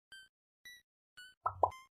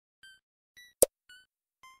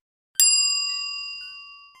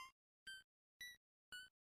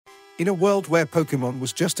In a world where Pokémon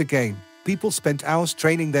was just a game, people spent hours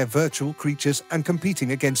training their virtual creatures and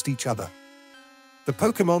competing against each other. The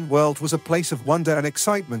Pokémon world was a place of wonder and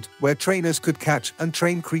excitement where trainers could catch and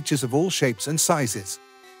train creatures of all shapes and sizes.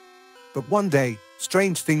 But one day,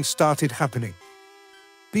 strange things started happening.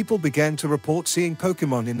 People began to report seeing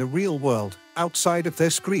Pokémon in the real world, outside of their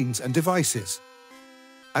screens and devices.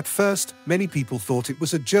 At first, many people thought it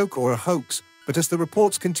was a joke or a hoax, but as the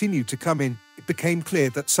reports continued to come in, it became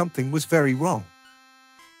clear that something was very wrong.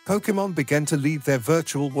 Pokémon began to leave their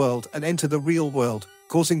virtual world and enter the real world,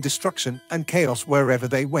 causing destruction and chaos wherever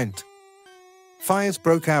they went. Fires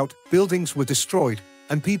broke out, buildings were destroyed,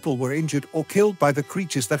 and people were injured or killed by the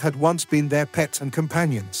creatures that had once been their pets and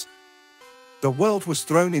companions. The world was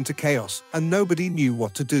thrown into chaos, and nobody knew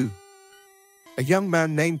what to do. A young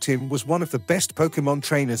man named Tim was one of the best Pokémon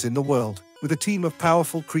trainers in the world, with a team of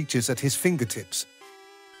powerful creatures at his fingertips.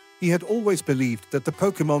 He had always believed that the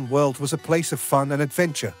Pokémon world was a place of fun and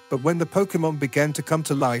adventure, but when the Pokémon began to come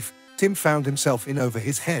to life, Tim found himself in over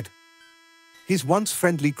his head. His once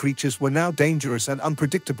friendly creatures were now dangerous and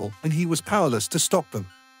unpredictable, and he was powerless to stop them.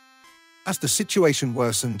 As the situation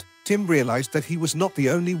worsened, Tim realized that he was not the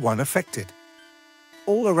only one affected.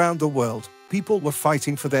 All around the world, people were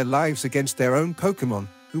fighting for their lives against their own Pokémon,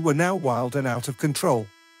 who were now wild and out of control.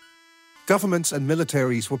 Governments and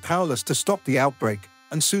militaries were powerless to stop the outbreak,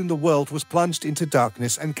 and soon the world was plunged into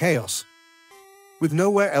darkness and chaos. With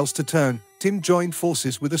nowhere else to turn, Tim joined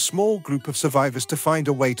forces with a small group of survivors to find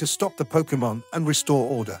a way to stop the Pokémon and restore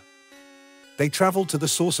order. They traveled to the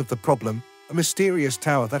source of the problem, a mysterious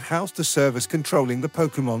tower that housed the servers controlling the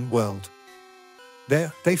Pokémon world.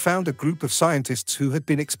 There, they found a group of scientists who had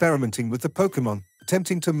been experimenting with the Pokémon,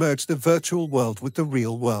 attempting to merge the virtual world with the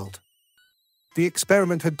real world. The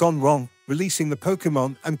experiment had gone wrong, releasing the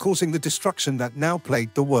Pokémon and causing the destruction that now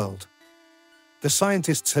plagued the world. The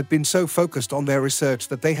scientists had been so focused on their research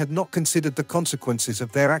that they had not considered the consequences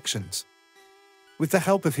of their actions. With the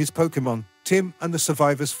help of his Pokémon, Tim and the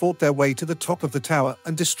survivors fought their way to the top of the tower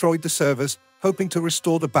and destroyed the servers, hoping to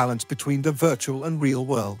restore the balance between the virtual and real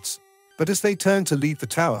worlds. But as they turned to leave the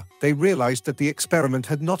tower, they realized that the experiment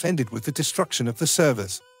had not ended with the destruction of the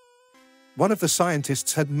servers. One of the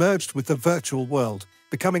scientists had merged with the virtual world,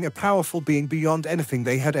 becoming a powerful being beyond anything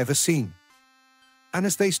they had ever seen. And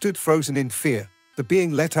as they stood frozen in fear, the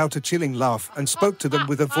being let out a chilling laugh and spoke to them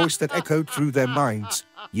with a voice that echoed through their minds.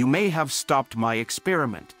 "You may have stopped my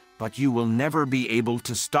experiment, but you will never be able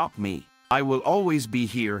to stop me. I will always be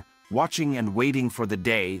here, watching and waiting for the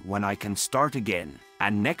day when I can start again.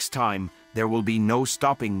 And next time, there will be no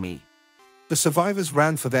stopping me." The survivors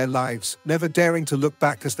ran for their lives, never daring to look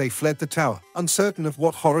back as they fled the tower, uncertain of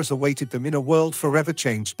what horrors awaited them in a world forever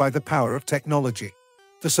changed by the power of technology.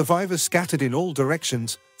 The survivors scattered in all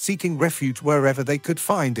directions, seeking refuge wherever they could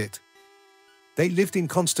find it. They lived in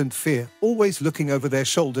constant fear, always looking over their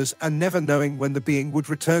shoulders and never knowing when the being would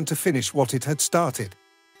return to finish what it had started.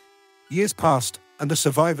 Years passed, and the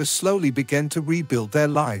survivors slowly began to rebuild their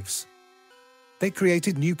lives. They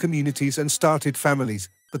created new communities and started families,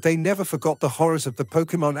 but they never forgot the horrors of the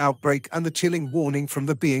Pokémon outbreak and the chilling warning from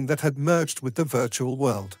the being that had merged with the virtual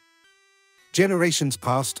world. Generations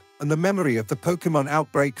passed, and the memory of the Pokémon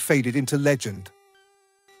outbreak faded into legend.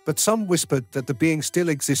 But some whispered that the being still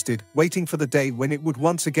existed, waiting for the day when it would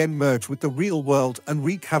once again merge with the real world and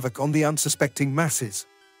wreak havoc on the unsuspecting masses.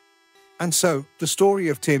 And so, the story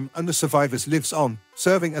of Tim and the survivors lives on,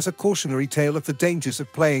 serving as a cautionary tale of the dangers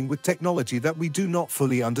of playing with technology that we do not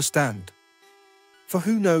fully understand. For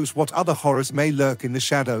who knows what other horrors may lurk in the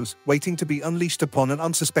shadows, waiting to be unleashed upon an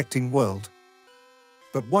unsuspecting world.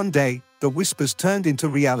 But one day, the whispers turned into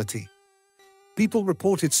reality. People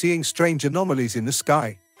reported seeing strange anomalies in the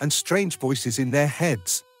sky, and strange voices in their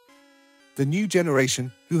heads. The new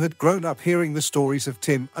generation, who had grown up hearing the stories of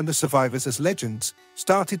Tim and the survivors as legends,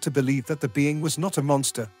 started to believe that the being was not a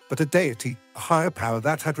monster, but a deity, a higher power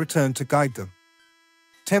that had returned to guide them.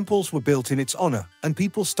 Temples were built in its honor, and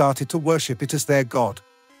people started to worship it as their god.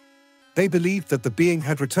 They believed that the being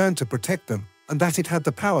had returned to protect them, and that it had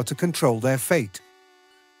the power to control their fate.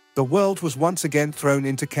 The world was once again thrown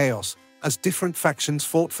into chaos, as different factions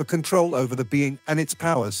fought for control over the being and its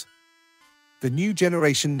powers. The new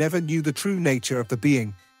generation never knew the true nature of the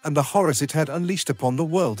being, and the horrors it had unleashed upon the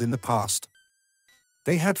world in the past.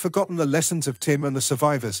 They had forgotten the lessons of Tim and the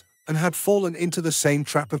survivors, and had fallen into the same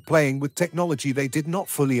trap of playing with technology they did not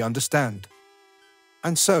fully understand.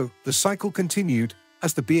 And so, the cycle continued,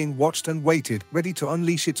 as the being watched and waited, ready to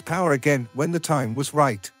unleash its power again when the time was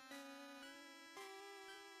right.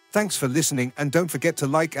 Thanks for listening, and don't forget to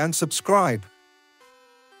like and subscribe.